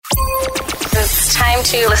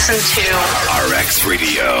listen to RX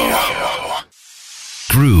Radio.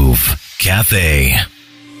 Groove Cafe.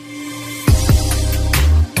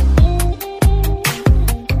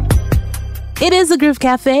 It is the Groove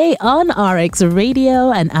Cafe on RX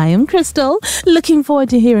Radio, and I am Crystal. Looking forward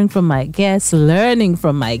to hearing from my guests, learning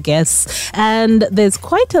from my guests, and there's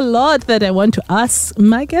quite a lot that I want to ask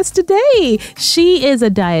my guest today. She is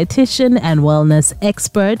a dietitian and wellness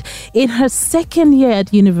expert. In her second year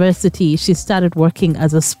at university, she started working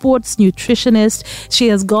as a sports nutritionist. She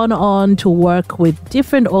has gone on to work with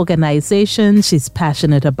different organizations. She's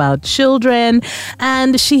passionate about children,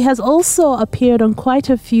 and she has also appeared on quite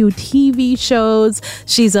a few TV shows.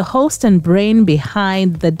 She's a host and brain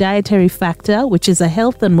behind The Dietary Factor, which is a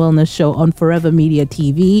health and wellness show on Forever Media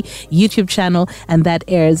TV, YouTube channel, and that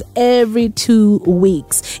airs every 2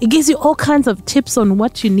 weeks. It gives you all kinds of tips on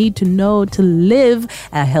what you need to know to live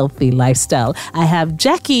a healthy lifestyle. I have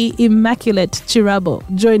Jackie Immaculate Chirabo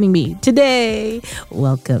joining me today.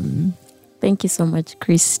 Welcome. Thank you so much,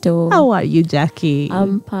 Crystal. How are you, Jackie?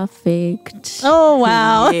 I'm perfect. Oh,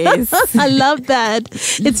 wow. Yes. I love that.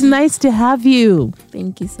 It's nice to have you.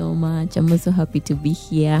 Thank you so much. I'm also happy to be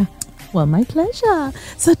here. Well, my pleasure.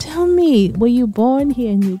 So tell me, were you born here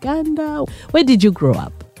in Uganda? Where did you grow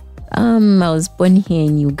up? I was born here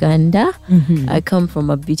in Uganda. Mm-hmm. I come from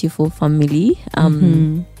a beautiful family.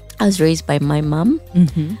 I was raised by my mom.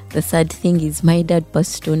 Mm-hmm. The sad thing is my dad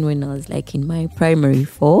passed on when I was like in my primary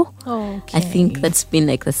 4. Okay. I think that's been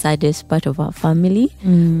like the saddest part of our family.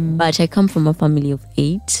 But I come from a family of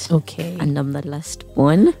 8. Okay. And I'm the last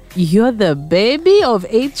born. You're the baby of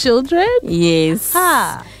 8 children? Yes.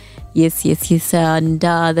 Ha! Yes. And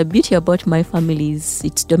the beauty about my family is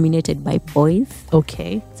it's dominated by boys.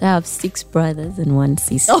 Okay. So I have 6 brothers and 1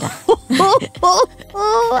 sister.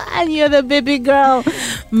 And you're the baby girl.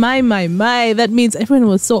 My. That means everyone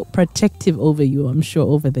was so protective over you, I'm sure,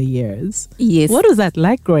 over the years. Yes. What was that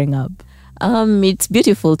like growing up? It's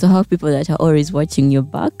beautiful to have people that are always watching your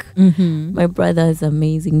back. Mm-hmm. My brother is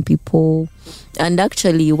amazing people. And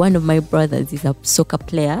actually, one of my brothers is a soccer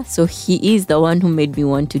player. So he is the one who made me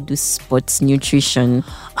want to do sports nutrition.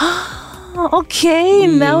 Okay.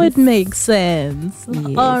 Yes. Now it makes sense.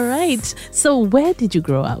 Yes. All right. So where did you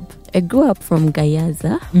grow up? I grew up from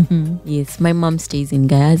Gayaza. Mm-hmm. Yes, my mom stays in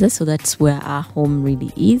Gayaza, so that's where our home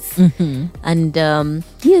really is. Mm-hmm. And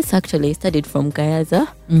yes, actually, I studied from Gayaza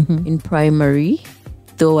in primary,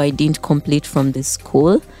 though I didn't complete from the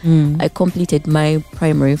school. I completed my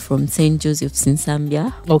primary from St. Joseph's in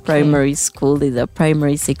Zambia Primary School. There's a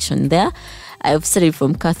primary section there. I've studied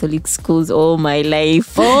from Catholic schools all my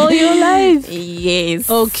life. All your life? Yes.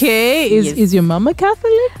 Okay. Is your mama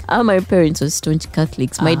Catholic? My parents were staunch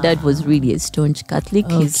Catholics. My dad was really a staunch Catholic.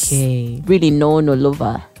 Okay. He's really known all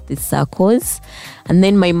over the circles. And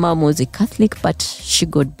then my mom was a Catholic, but she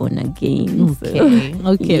got born again. Okay. So,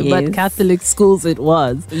 okay. yes. But Catholic schools it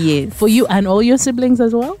was. Yes. For you and all your siblings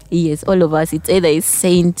as well? Yes, all of us. It's either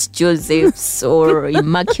Saint Joseph's or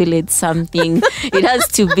Immaculate something. It has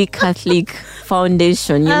to be Catholic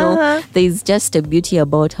foundation, you know. There's just a beauty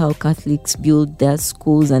about how Catholics build their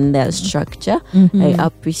schools and their structure. I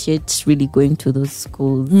appreciate really going to those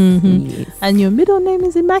schools. Yes. And your middle name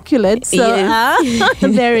is Immaculate. So Yes.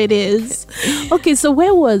 there it is. Okay, so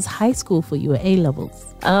where was high school for you, A-levels?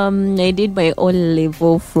 I did my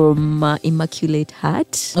O-level from Immaculate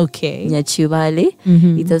Heart. Okay. Nyachivale.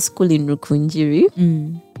 It's a school in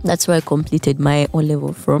Rukunjiri. That's where I completed my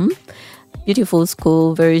O-level from. Beautiful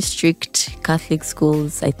school, very strict Catholic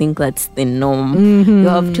schools. I think that's the norm. You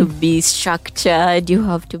have to be structured. You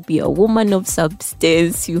have to be a woman of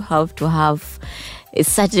substance. You have to have a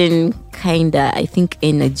certain kind of, I think,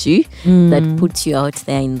 energy that puts you out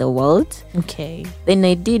there in the world. Okay. Then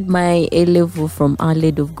I did my A-level from Our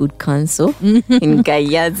Lady of Good Counsel in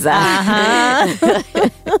Gayaza.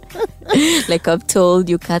 Like I've told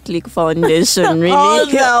you, Catholic foundation, really. All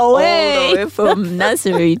the way. All the way from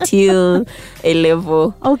nursery till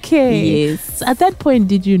A-level. Okay. Yes. So at that point,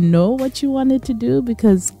 did you know what you wanted to do?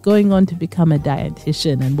 Because going on to become a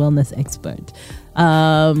dietitian and wellness expert,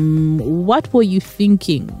 what were you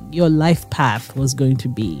thinking your life path was going to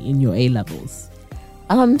be in your A-levels?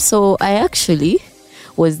 So I actually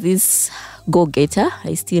was this go-getter.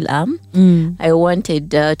 I still am. I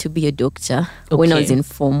wanted to be a doctor when I was in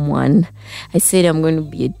Form 1. I said I'm going to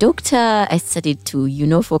be a doctor. I started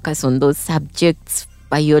to, focus on those subjects,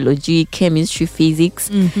 biology, chemistry, physics.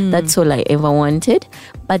 That's all I ever wanted.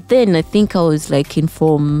 But then I think I was like in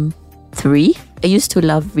Form 3. I used to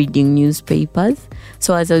love reading newspapers.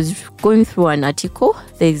 So as I was going through an article,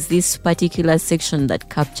 there's this particular section that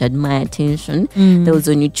captured my attention. There was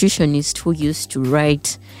a nutritionist who used to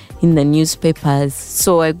write in the newspapers.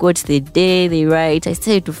 So I got the day they write. I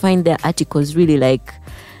started to find their articles really like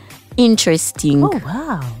interesting. Oh,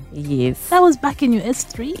 wow. Yes. That was back in your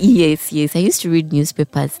S3? Yes. I used to read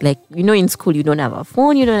newspapers. Like, in school, you don't have a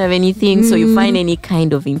phone, you don't have anything. So you find any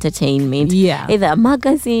kind of entertainment. Yeah. Either a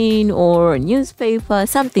magazine or a newspaper,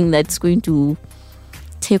 something that's going to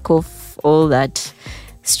take off all that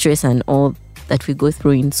stress and all that we go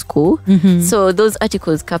through in school. So those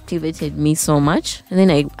articles captivated me so much. And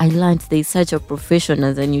then I learned there's such a profession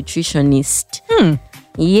as a nutritionist.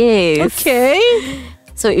 Yes. Okay.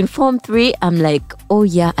 So in Form 3, I'm like, oh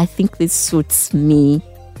yeah, I think this suits me.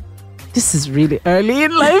 This is really early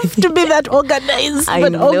in life to be that organized. I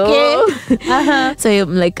but know. Okay. So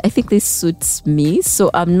I'm like, I think this suits me.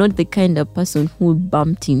 So I'm not the kind of person who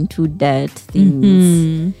bumped into that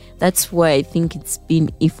things. That's why I think it's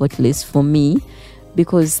been effortless for me.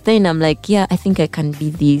 Because then I'm like, yeah, I think I can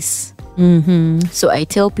be this. So I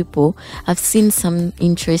tell people, I've seen some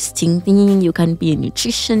interesting thing. You can be a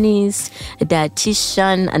nutritionist, a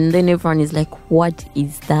dietitian, and then everyone is like, what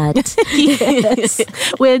is that? Yes.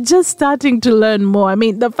 We're just starting to learn more. I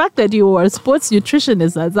mean, the fact that you were a sports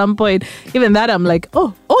nutritionist at some point, even that I'm like,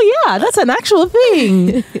 oh yeah, that's an actual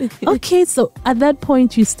thing. Okay, so at that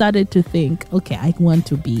point you started to think, okay, I want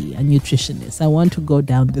to be a nutritionist. I want to go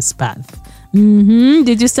down this path.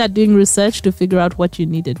 Did you start doing research to figure out what you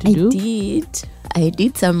needed to do? I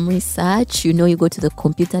did some research. You go to the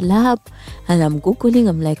computer lab and I'm Googling.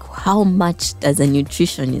 I'm like, how much does a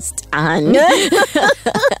nutritionist earn?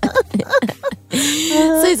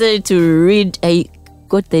 So I started to read. I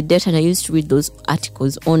got the data and I used to read those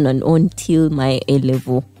articles on and on till my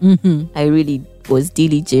A-level. I really was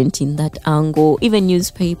diligent in that angle. Even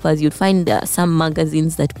newspapers, you'd find some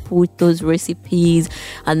magazines that put those recipes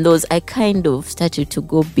and those. I kind of started to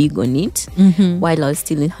go big on it while I was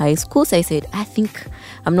still in high school. So I said, I think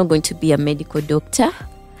I'm not going to be a medical doctor.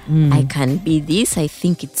 I can be this. I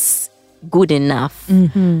think it's good enough.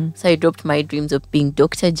 So I dropped my dreams of being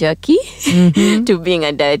Dr. Jackie to being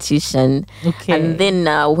a dietitian. Okay. And then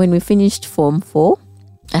when we finished Form 4,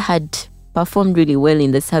 I had performed really well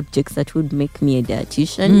in the subjects that would make me a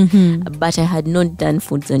dietitian, but I had not done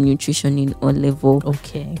foods and nutrition in O-level.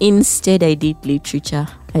 Okay. Instead, I did literature.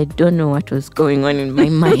 I don't know what was going on in my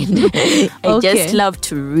mind. I just love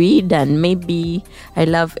to read, and maybe I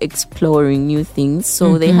love exploring new things.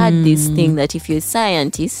 So they had this thing that if you're a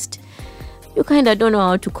scientist, you kind of don't know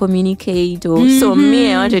how to communicate. So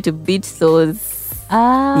me, I wanted to beat those.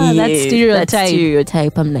 That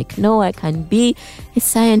stereotype. I'm like, no, I can be a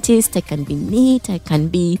scientist. I can be neat. I can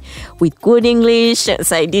be with good English.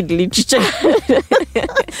 So I did literature.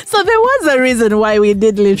 So there was a reason why we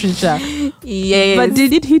did literature. Yes. But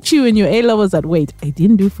did it hit you in your A-levels that, wait, I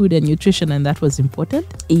didn't do food and nutrition and that was important?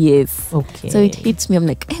 Yes. Okay. So it hits me. I'm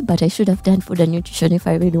like, but I should have done food and nutrition if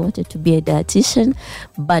I really wanted to be a dietitian.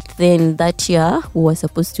 But then that year, we were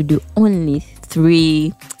supposed to do only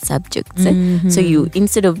 3 subjects. So you,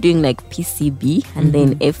 instead of doing like PCB and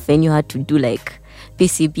then FN, you had to do like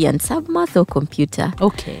PCB and sub-math or computer.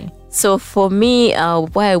 Okay. So for me,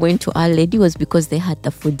 why I went to Our Lady was because they had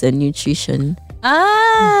the foods and nutrition.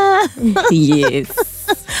 Yes.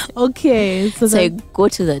 Okay. So I go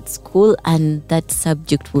to that school and that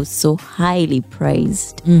subject was so highly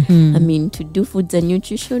prized. I mean, to do foods and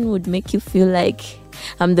nutrition would make you feel like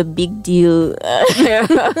I'm the big deal.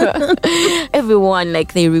 Everyone,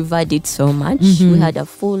 like, they revered it so much. We had a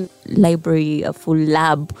full library, a full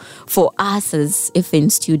lab for us as FN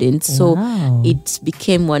students. So it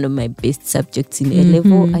became one of my best subjects in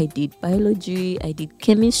A-level. I did biology, I did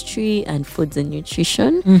chemistry and foods and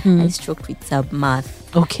nutrition. I stroked with sub-math.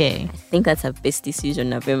 Okay. I think that's the best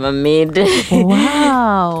decision I've ever made.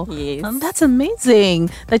 Wow. Yes. That's amazing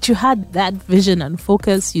that you had that vision and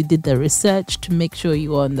focus. You did the research to make sure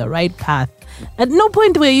you were on the right path. At no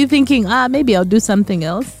point were you thinking, maybe I'll do something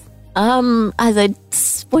else? As I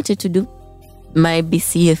wanted to do my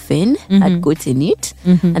BCFN, I'd gotten it.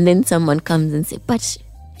 And then someone comes and says, but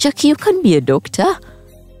Jackie, you can't be a doctor.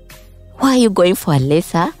 Why are you going for a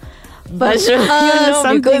lesser? But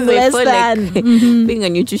something less than. Like, being a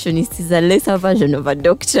nutritionist is a lesser version of a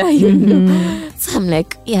doctor, you know. So I'm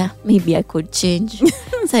like, yeah, maybe I could change.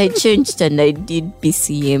 So I changed and I did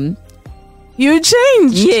BCM. You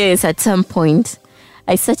changed? Yes, at some point.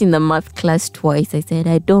 I sat in the math class twice. I said,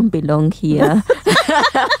 I don't belong here.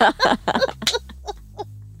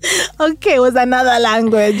 Okay, it was another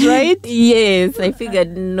language, right? Yes, I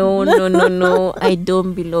figured, no, I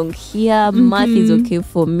don't belong here. Math is okay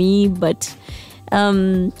for me, but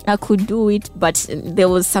I could do it, but there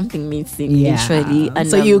was something missing literally. And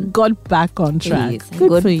so you got back on track. Yes, Good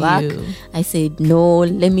got for back. you. I said, no,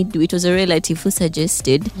 let me do it. It was a relative who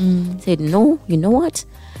suggested. Said, no, you know what?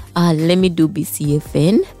 Let me do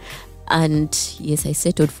BCFN. And yes, I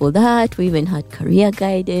settled for that. We even had career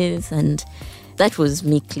guidance, and that was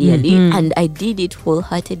me clearly. And I did it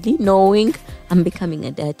wholeheartedly, knowing I'm becoming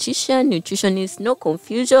a dietitian, nutritionist, no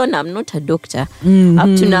confusion. I'm not a doctor.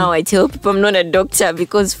 Up to now, I tell people I'm not a doctor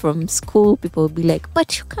because from school, people will be like,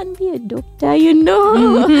 but you can be a doctor, you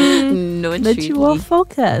know. Not But really. you were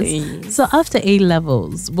focused. Yes. So after A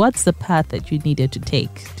levels, what's the path that you needed to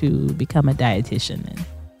take to become a dietitian then?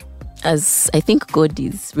 As I think God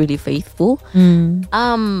is really faithful. In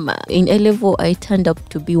A level, I turned up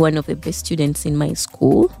to be one of the best students in my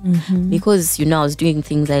school because I was doing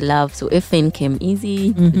things I love. So FN came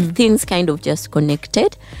easy. Things kind of just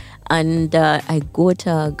connected, and I got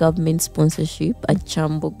a government sponsorship at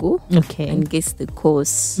Chambogo. Okay. And guess the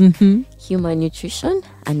course: human nutrition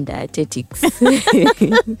and dietetics.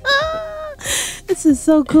 This is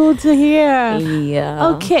so cool to hear. Yeah.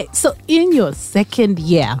 Okay, so in your second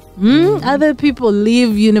year, other people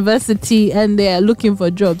leave university and they are looking for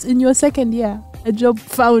jobs. In your second year, a job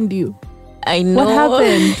found you. I know. What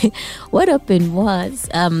happened? What happened was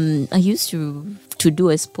I used to do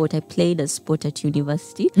a sport. I played a sport at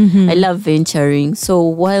university. I love venturing. So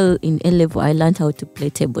while in A level, I learned how to play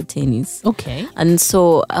table tennis. Okay. And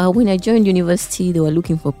so when I joined university, they were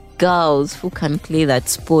looking for girls who can play that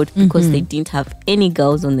sport because they didn't have any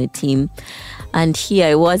girls on the team. And here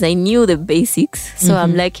I was, I knew the basics. So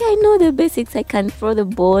I'm like, I know the basics. I can throw the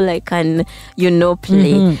ball. I can,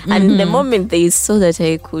 play. And the moment they saw that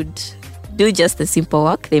I could do just the simple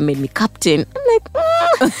work, they made me captain. I'm like,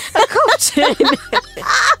 a captain.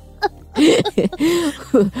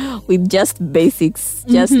 With just basics.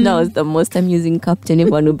 Just now is the most I'm using captain.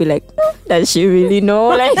 Everyone will be like, does she really know?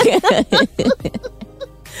 Like,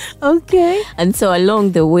 Okay. and so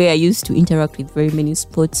along the way, I used to interact with very many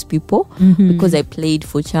sports people because I played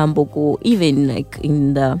for Chambogo, even like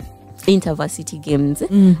in the intervarsity games.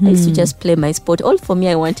 I used to just play my sport. All for me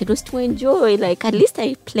I wanted was to enjoy. Like, at least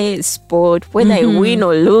I play a sport. Whether I win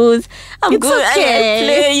or lose, I'm It's good.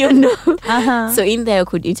 okay. I play, So in there I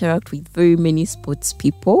could interact with very many sports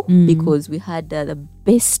people because we had the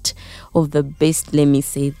best of the best. Let me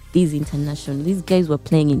say, these guys were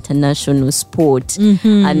playing international sport,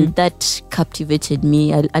 and that captivated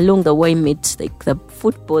me. Along the way, I met like the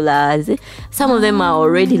footballers. Some of them are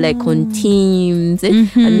already like on teams,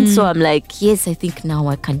 and so I'm like, yes, I think now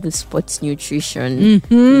I can do sports nutrition.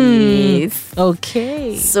 Yes.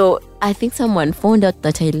 Okay. So I think someone found out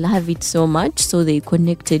that I love it so much, so they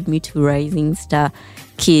connected me to Rising Star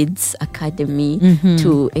Kids Academy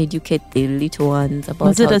to educate the little ones about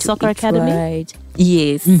Was it how a to soccer eat academy? right.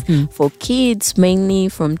 Yes, for kids mainly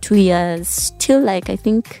from 2 years till like I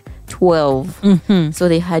think 12. So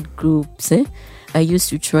they had groups. I used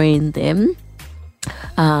to train them.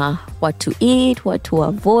 What to eat, what to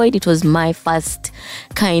avoid. It was my first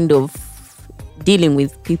kind of dealing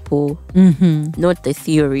with people, not the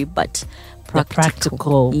theory, but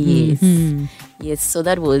practical. Yes. Yes, so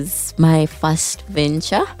that was my first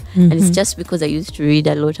venture. And it's just because I used to read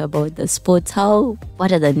a lot about the sports,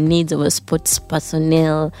 what are the needs of a sports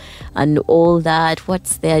personnel and all that,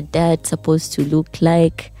 what's their diet supposed to look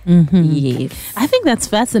like. Yes. I think that's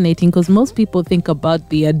fascinating because most people think about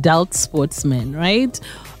the adult sportsmen, right?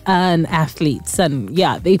 And athletes, and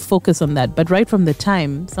they focus on that. But right from the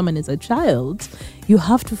time someone is a child, you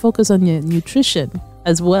have to focus on your nutrition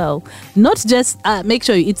as well. Not just make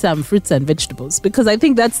sure you eat some fruits and vegetables, because I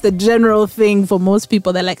think that's the general thing for most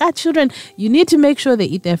people. They're like, children, you need to make sure they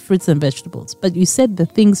eat their fruits and vegetables. But you said the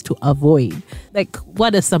things to avoid. Like,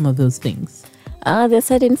 what are some of those things? There are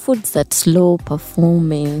certain foods that slow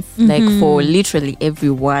performance, like for literally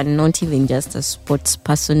everyone, not even just a sports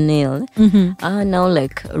personnel. Now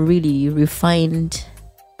like really refined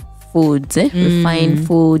foods, refined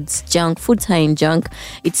foods, junk foods high in junk.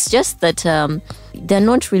 It's just that they're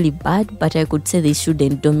not really bad, but I could say they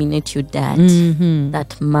shouldn't dominate your diet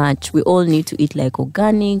that much. We all need to eat like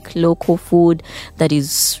organic, local food that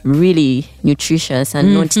is really nutritious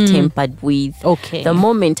and not tempered with. Okay. The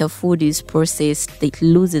moment a food is processed, it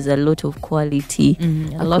loses a lot of quality.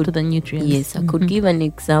 A lot of the nutrients. Yes, I could give an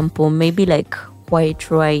example. Maybe like white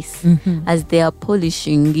rice, as they are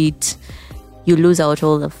polishing it, you lose out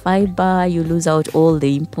all the fiber, you lose out all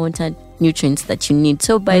the important nutrients that you need.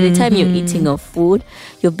 So by the time you're eating a food,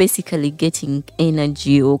 you're basically getting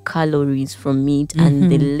energy or calories from it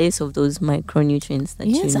and the less of those micronutrients that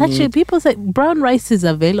you need. Yes, actually, people say brown rice is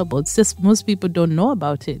available. It's just most people don't know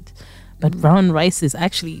about it. But brown rice is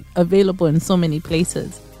actually available in so many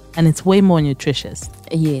places and it's way more nutritious.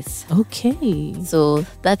 Yes. Okay. So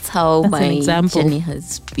that's how That's an my example. journey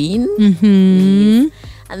has been. Mm-hmm. Yes.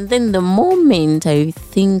 And then the moment I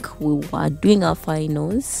think we were doing our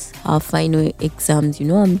final exams,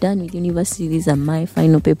 I'm done with university. These are my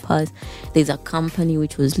final papers. There's a company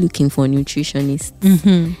which was looking for nutritionists.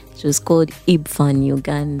 It was called IBFAN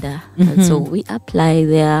Uganda. And so we apply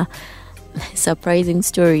there. Surprising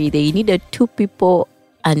story. They needed 2 people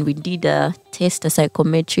and we did a test, a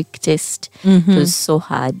psychometric test. It was so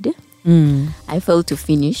hard. I failed to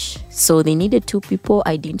finish. So they needed 2 people.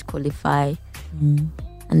 I didn't qualify.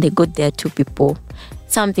 And they got their 2 people.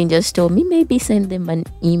 Something just told me maybe send them an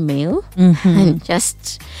email and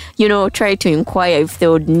just, try to inquire if they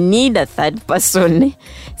would need a 3rd person.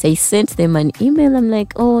 So I sent them an email. I'm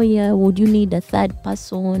like, oh yeah, would you need a 3rd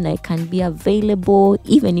person? I can be available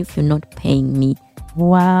even if you're not paying me.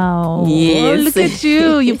 Wow. Yes. Oh, look at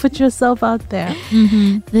you. You put yourself out there.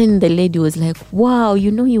 Then the lady was like, wow,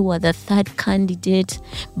 you were the 3rd candidate,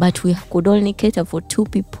 but we could only cater for 2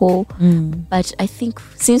 people. But I think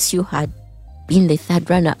since you had been the 3rd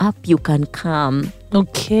runner-up, you can come.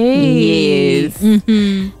 Okay. Yes.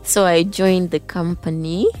 So I joined the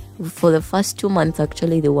company. For the first 2 months,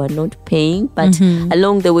 actually, they were not paying. But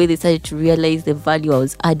along the way, they started to realize the value I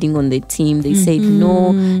was adding on the team. They said,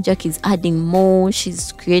 no, Jackie's adding more.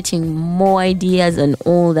 She's creating more ideas and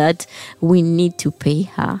all that. We need to pay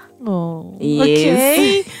her. Oh, Yes.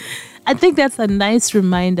 okay. I think that's a nice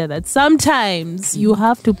reminder that sometimes you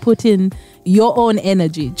have to put in your own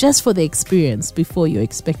energy just for the experience before you're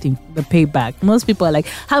expecting the payback. Most people are like,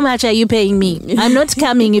 how much are you paying me? I'm not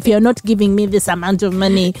coming if you're not giving me this amount of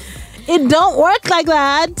money. It don't work like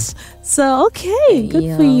that. So, okay,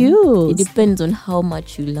 good for you. It depends on how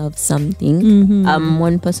much you love something. I'm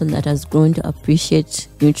one person that has grown to appreciate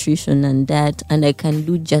nutrition and that, and I can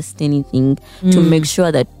do just anything to make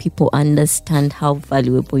sure that people understand how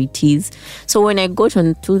valuable it is. So when I got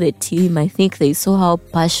onto the team, I think they saw how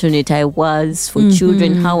passionate I was for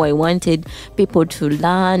children, how I wanted people to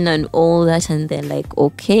learn and all that, and they're like,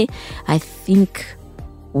 okay, I think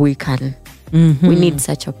we can. We need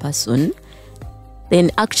such a person.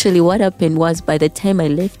 Then actually what happened was by the time I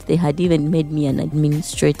left, they had even made me an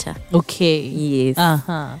administrator. Okay. Yes.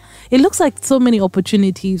 It looks like so many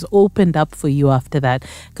opportunities opened up for you after that.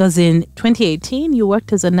 Because in 2018, you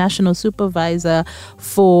worked as a national supervisor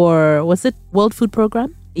for, was it World Food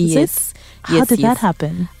Program? Yes. How did that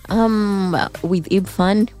happen? With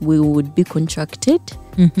IBFAN, we would be contracted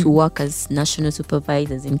to work as national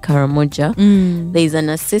supervisors in Karamoja. There is an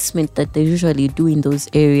assessment that they usually do in those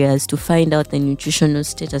areas to find out the nutritional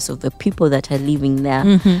status of the people that are living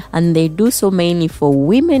there. And they do so mainly for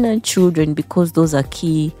women and children because those are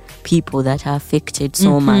key people that are affected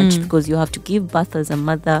so much, because you have to give birth as a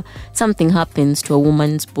mother. Something happens to a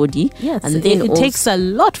woman's body. Yes, and then it takes a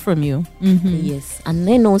lot from you. Yes, and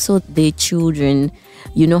then also the children.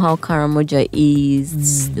 You know how Karamoja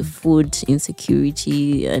is, the food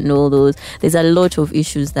insecurity and all those. There's a lot of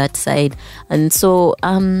issues that side. And so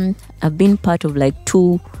I've been part of like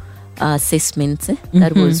 2 assessments.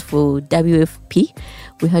 That was for WFP.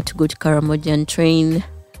 We had to go to Karamoja and train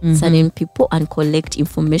certain people and collect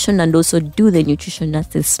information and also do the nutrition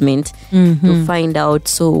assessment to find out.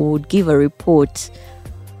 So we would give a report.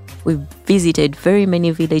 We visited very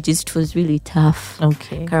many villages. It was really tough.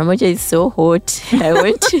 Okay. Karamoja is so hot. I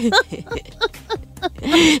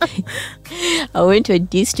went to a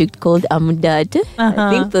district called Amdat.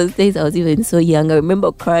 I think those days I was even so young. I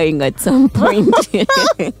remember crying at some point.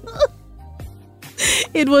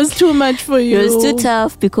 It was too much for you. It was too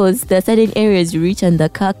tough because there are certain areas you reach and the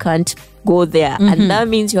car can't go there. And that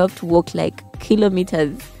means you have to walk like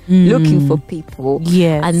kilometers looking for people.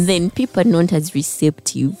 Yes. And then people are not as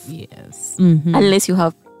receptive. Yes. Unless you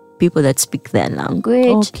have people that speak their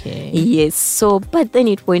language. Okay. Yes. So, but then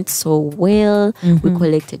it went so well. We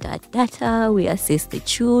collected our data, we assessed the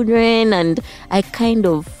children, and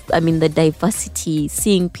the diversity,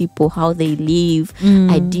 seeing people, how they live.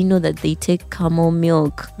 I didn't know that they take camel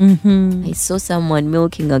milk. I saw someone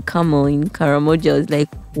milking a camel in Karamoja. I was like,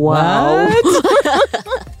 wow.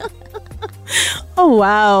 Oh,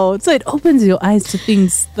 wow. So it opens your eyes to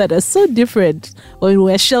things that are so different when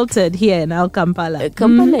we're sheltered here in Al Kampala.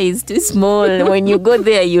 Kampala is too small. When you go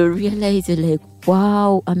there, you realize you're like,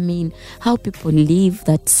 wow, how people live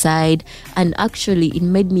that side. And actually, it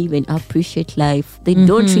made me even appreciate life. They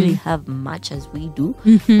don't really have much as we do,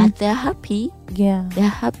 but they're happy. Yeah. They're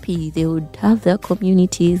happy. They would have their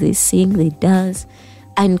communities. They sing, they dance.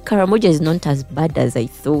 And Karamoja is not as bad as I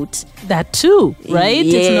thought. That too, right?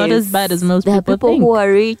 Yes. It's not as bad as most there people are people think. who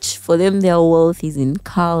are rich. For them, their wealth is in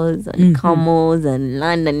cows and camels and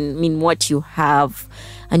land and what you have.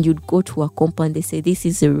 And you'd go to a compound, they say, this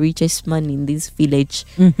is the richest man in this village.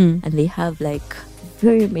 And they have like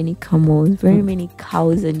very many camels, very many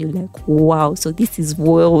cows. And you're like, wow, so this is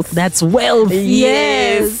wealth. That's wealth.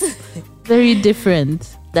 Yes. Very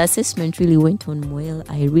different. The assessment really went on well.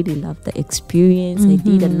 I really loved the experience. I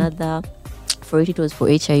did another, for it was for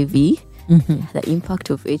HIV. The impact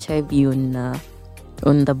of HIV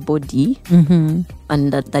on the body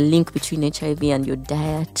and the link between HIV and your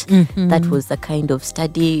diet. That was the kind of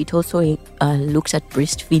study. It also looked at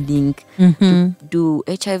breastfeeding. Do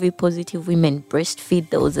HIV positive women breastfeed?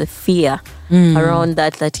 There was a fear around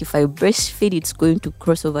that if I breastfeed, it's going to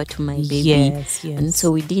cross over to my baby. Yes. And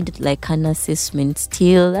so we did like an assessment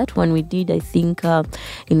still. That one we did, I think,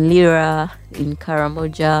 in Lira, in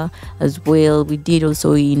Karamoja as well. We did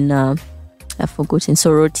also in I've forgotten,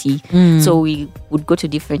 Soroti. So we would go to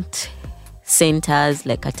different centers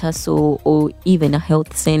like a TASO or even a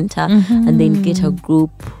health center and then get a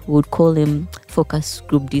group. We would call them focus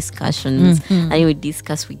group discussions and we would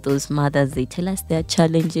discuss with those mothers. They tell us their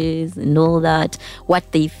challenges and all that,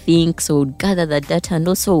 what they think. So we'd gather the data and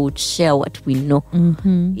also would share what we know.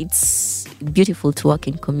 It's beautiful to work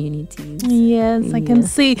in communities. Yes, I can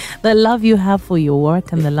see the love you have for your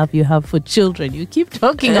work and the love you have for children. You keep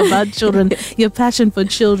talking about children, your passion for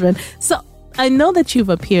children. So I know that you've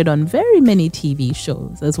appeared on very many TV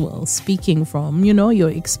shows as well, speaking from, your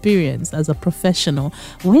experience as a professional.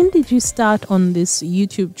 When did you start on this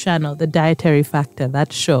YouTube channel, The Dietary Factor,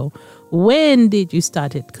 that show? When did you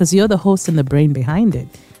start it? Because you're the host and the brain behind it.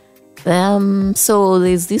 So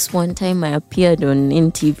there's this one time I appeared on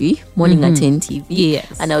NTV, Morning at NTV.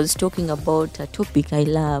 Yes. And I was talking about a topic I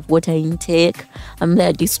love, water intake. I'm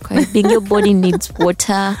there describing your body needs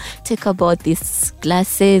water. Take about these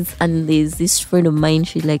glasses. And there's this friend of mine,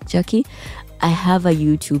 she's like, Jackie, I have a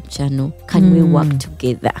YouTube channel. Can we work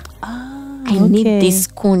together? I need this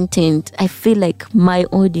content. I feel like my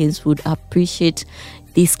audience would appreciate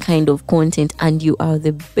this kind of content and you are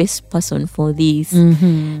the best person for this.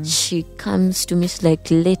 She comes to me, she's like,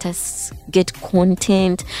 let us get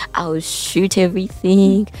content. I'll shoot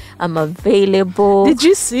everything. I'm available. Did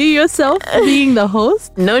you see yourself being the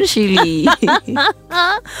host? Not really.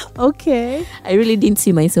 Okay. I really didn't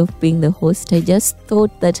see myself being the host. I just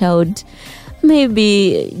thought that I would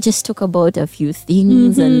maybe just talk about a few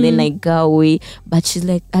things and then I go away. But she's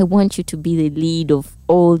like, I want you to be the lead of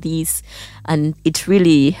all this. And it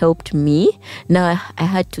really helped me. Now I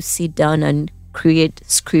had to sit down and create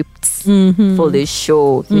scripts for the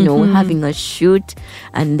show, having a shoot,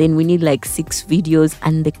 and then we need like 6 videos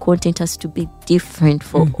and the content has to be different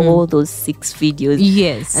for all those 6 videos.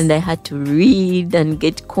 Yes. And I had to read and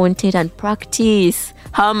get content and practice.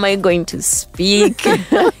 How am I going to speak?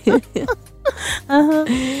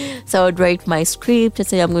 So I would write my script. I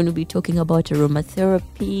say I'm going to be talking about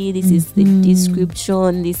aromatherapy. This is the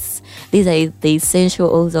description. These are the essential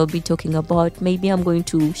oils I'll be talking about. Maybe I'm going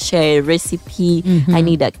to share a recipe. I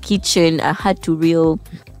need a kitchen. I had to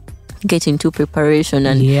get into preparation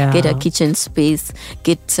and get a kitchen space,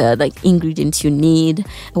 get the ingredients you need.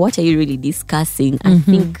 What are you really discussing? I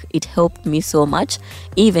think it helped me so much,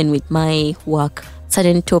 even with my work.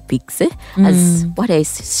 Certain topics, as what I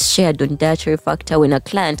shared on Dietary Factor, when a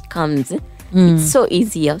client comes, it's so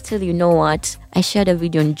easy. I'll tell you, what? I shared a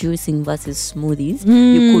video on juicing versus smoothies.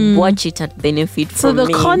 You could watch it and benefit from it. So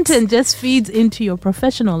the content just feeds into your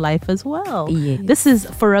professional life as well. Yes. This is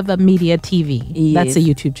Forever Media TV. Yes. That's a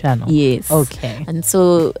YouTube channel. Yes. Okay. And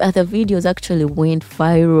so the videos actually went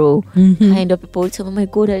viral. Kind of people would tell me, oh my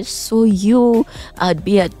God, I saw you. I'd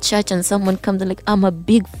be at church and someone comes and like, I'm a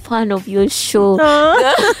big fan of your show.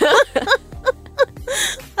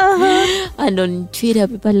 And on Twitter,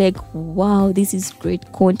 people are like, wow, this is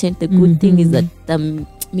great content. The good thing is that the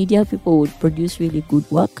media people would produce really good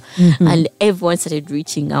work, and everyone started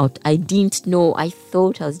reaching out. I didn't know. I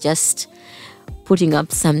thought I was just putting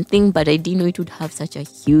up something, but I didn't know it would have such a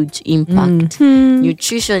huge impact.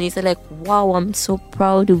 Nutritionists are like, wow, I'm so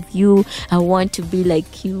proud of you. I want to be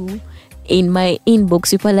like you. In my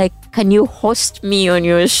inbox, people are like, can you host me on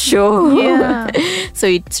your show? Yeah. So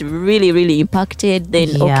it really, really impacted. Then,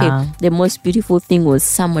 the most beautiful thing was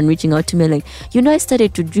someone reaching out to me like, I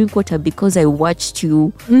started to drink water because I watched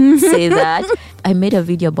you say that. I made a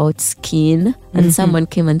video about skin and someone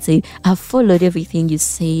came and said, I've followed everything you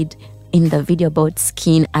said in the video about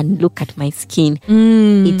skin and look at my skin.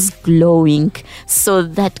 It's glowing. So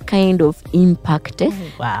that kind of impact.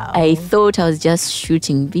 Wow. I thought I was just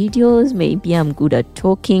shooting videos. Maybe I'm good at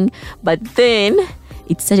talking. But then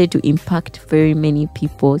it started to impact very many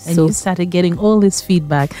people. And So you started getting all this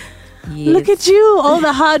feedback. yes. Look at you, all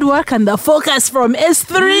the hard work and the focus from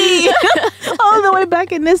S3 all the way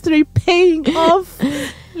back in S3 paying off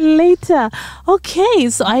later. Okay,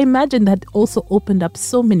 so I imagine that also opened up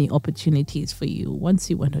so many opportunities for you once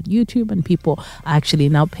you went on YouTube and people are actually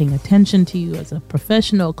now paying attention to you as a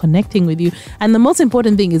professional, connecting with you. And the most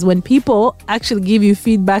important thing is when people actually give you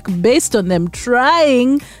feedback based on them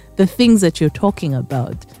trying the things that you're talking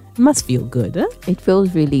about. It must feel good, huh? It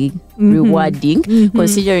feels really rewarding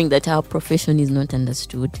considering that our profession is not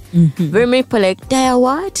understood. Very many people like, Dia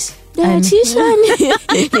what? Dietitian?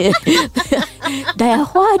 Dia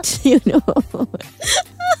what? You know.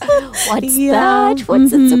 What's Yeah. that?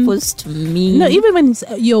 What's it supposed to mean? No, even when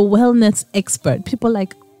you're a wellness expert, people are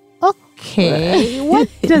like, okay, what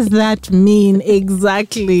does that mean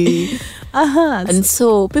exactly? And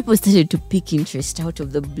so people started to pick interest out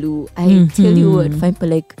of the blue. I tell you what, find people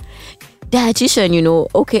like, dietitian, you know,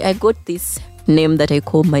 okay, I got this name that I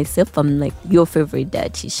call myself. I'm like, your favorite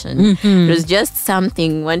dietitian. It was just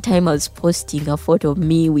something. One time I was posting a photo of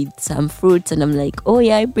me with some fruits and I'm like, oh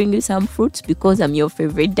yeah, I bring you some fruits because I'm your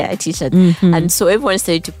favorite dietitian. And so everyone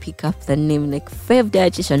started to pick up the name like fav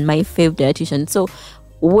dietitian, my fav dietitian. So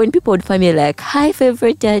when people would find me like, hi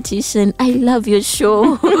favorite dietitian, I love your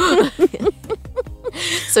show.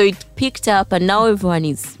 So it picked up and now everyone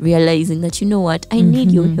is realizing that, you know what, I need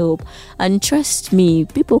your help. And trust me,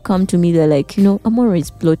 people come to me, they're like, you know, I'm always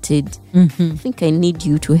bloated. I think I need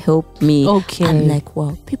you to help me. Okay. I'm like,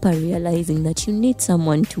 wow, people are realizing that you need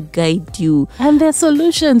someone to guide you. And there's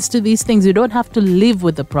solutions to these things. You don't have to live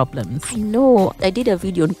with the problems. I know. I did a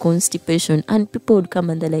video on constipation and people would come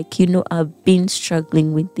and they're like, you know, I've been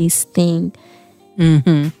struggling with this thing.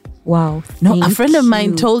 Wow. No, a thank friend of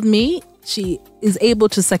mine you. told me she is able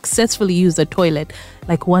to successfully use the toilet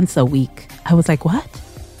like once a week. I was like, what?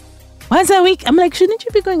 Once a week? I'm like, shouldn't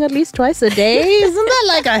you be going at least twice a day? Isn't that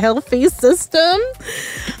like a healthy system?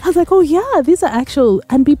 I was like, oh yeah, these are actual,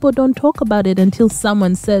 and people don't talk about it until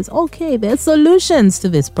someone says, okay, there's solutions to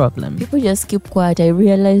this problem. People just keep quiet. I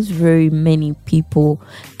realize very many people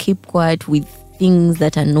keep quiet with things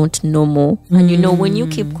that are not normal. And you know, when you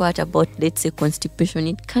keep quiet about, let's say, constipation,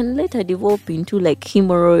 it can later develop into like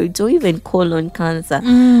hemorrhoids or even colon cancer.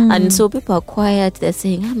 And so people are quiet. They're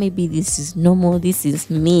saying, maybe this is normal. This is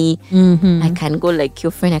me. I can go like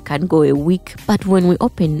your friend. I can go a week. But when we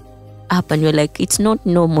open up and you're like, it's not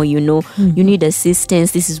normal, you know, you need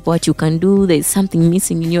assistance. This is what you can do. There's something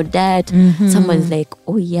missing in your diet. Someone's like,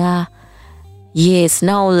 oh yeah. Yes,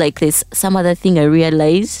 now like there's some other thing I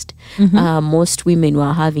realized. Most women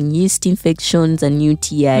were having yeast infections and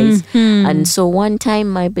UTIs. And so one time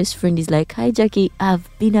my best friend is like, hi Jackie, I've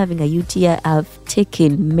been having a UTI. I've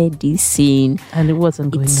taken medicine. And it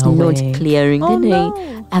wasn't going It's away. not clearing. Oh, Then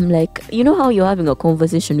no. I'm like, you know how you're having a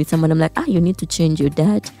conversation with someone? I'm like, you need to change your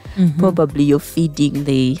diet. Probably you're feeding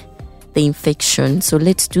the infection. So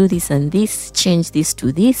let's do this and this, change this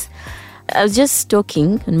to this. I was just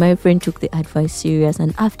talking and my friend took the advice serious,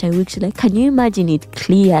 and after a week she's like, can you imagine it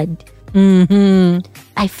cleared?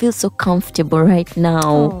 I feel so comfortable right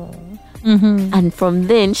now. And from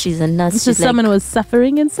then she's a nurse. So She's like, someone was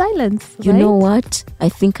suffering in silence. you right? know what? I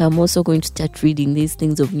think I'm also going to start reading these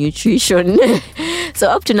things of nutrition. So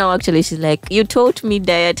up to now, actually, she's like, you taught me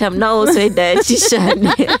diet. I'm now also a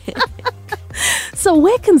dietitian. So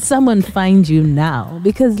where can someone find you now?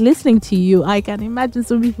 Because listening to you, I can imagine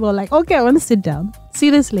some people are like, okay, I want to sit down, see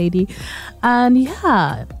this lady, and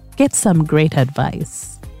get some great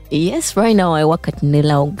advice. Yes, right now I work at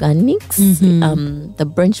Nela Organics. The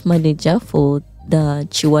branch manager for the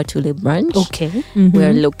Chiwatule branch. Okay.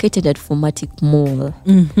 We're located at Formatic Mall.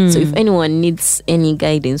 So if anyone needs any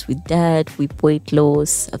guidance with that, with weight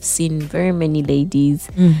loss, I've seen very many ladies.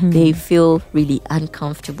 They feel really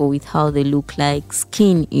uncomfortable with how they look like,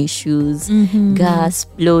 skin issues, gas,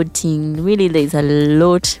 bloating. Really, there's a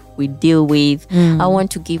lot we deal with. I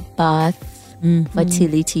want to give birth.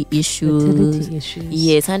 Fertility issues.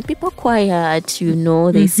 Yes, and people are quiet, you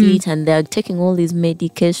know, they see it and they're taking all these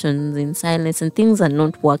medications in silence and things are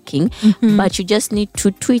not working. But you just need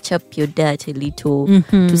to twitch up your diet a little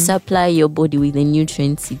to supply your body with the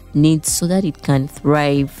nutrients it needs so that it can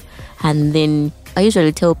thrive. And then I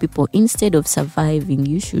usually tell people, instead of surviving,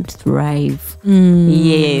 you should thrive.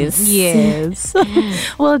 Yes.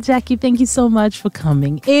 Well, Jackie, thank you so much for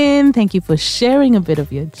coming in. Thank you for sharing a bit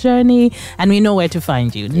of your journey. And we know where to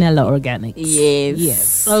find you, Nella Organics.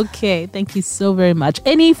 Yes. Okay, thank you so very much.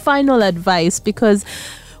 Any final advice? Because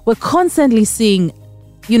we're constantly seeing,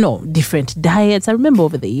 different diets. I remember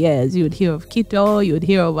over the years, you would hear of keto, you would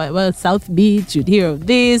hear of South Beach, you'd hear of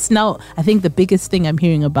this. Now, I think the biggest thing I'm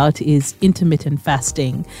hearing about is intermittent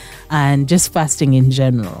fasting and just fasting in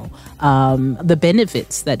general. The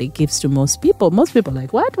benefits that it gives to most people. Most people are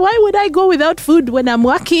like, what? Why would I go without food when I'm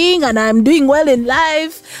working and I'm doing well in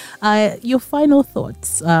life? Your final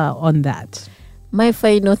thoughts on that? My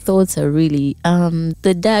final thoughts are really,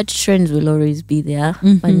 the diet trends will always be there,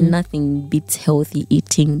 but nothing beats healthy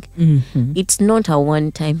eating. It's not a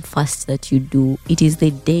one-time fast that you do. It is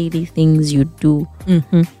the daily things you do.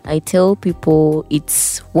 I tell people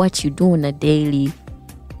it's what you do on a daily.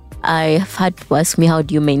 I've had to ask me, how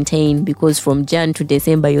do you maintain? Because from Jan to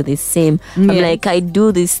December, you're the same. I'm like, I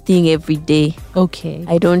do this thing every day. Okay.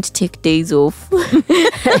 I don't take days off.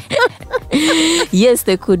 Yes,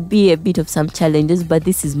 there could be a bit of some challenges, but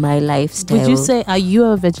this is my lifestyle. Would you say, are you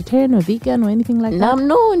a vegetarian or vegan or anything like that? No, I'm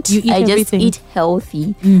not. You eat just eat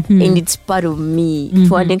healthy, and it's part of me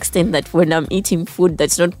to an extent that when I'm eating food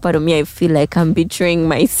that's not part of me, I feel like I'm betraying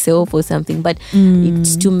myself or something. But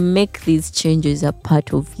it's to make these changes a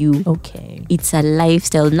part of you. Okay. It's a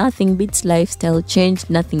lifestyle. Nothing beats lifestyle change.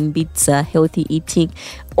 Nothing beats healthy eating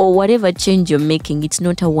or whatever change you're making. It's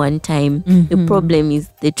not a one time. The problem is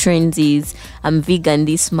the trends is I'm vegan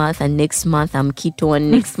this month and next month I'm keto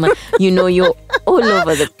and next month, you're all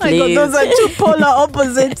over the place. My God, those are two polar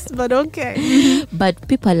opposites, but okay. But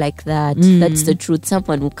people like that. That's the truth.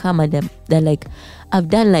 Someone will come and they're like, I've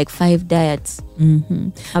done like 5 diets.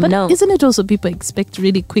 But isn't it also people expect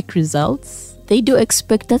really quick results? They do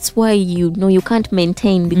expect. That's why you can't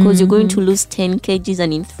maintain, because you're going to lose 10 kgs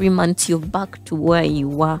and in 3 months you're back to where you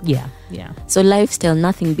were. Yeah. So lifestyle,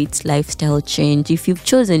 nothing beats lifestyle change. If you've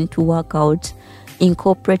chosen to work out,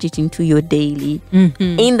 incorporate it into your daily.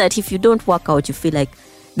 In that if you don't work out, you feel like,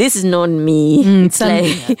 this is not me. It's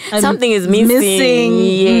like something is missing.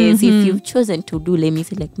 Yes. If you've chosen to do, let me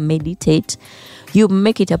say, like meditate, you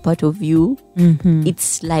make it a part of you.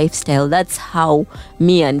 It's lifestyle. That's how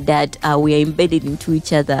me and Dad we are embedded into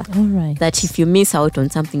each other. All right. That if you miss out on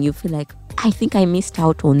something, you feel like, I think I missed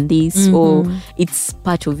out on this, or it's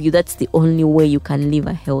part of you. That's the only way you can live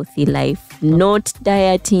a healthy life. Not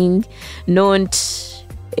dieting, not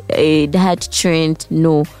a diet trend,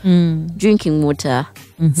 no. Drinking water,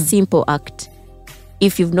 simple act.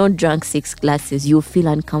 If you've not drunk 6 glasses, you'll feel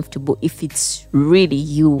uncomfortable if it's really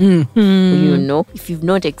you, if you've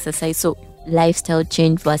not exercised. So lifestyle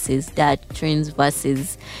change versus diet trends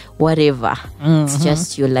versus whatever. It's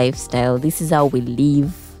just your lifestyle. This is how we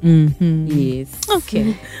live. Yes.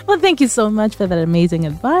 Okay. Well, thank you so much for that amazing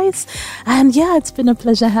advice. And it's been a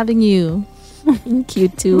pleasure having you. Thank you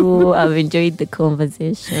too. I've enjoyed the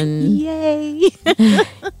conversation. Yay.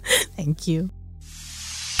 Thank you.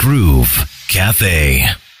 Groove Cafe.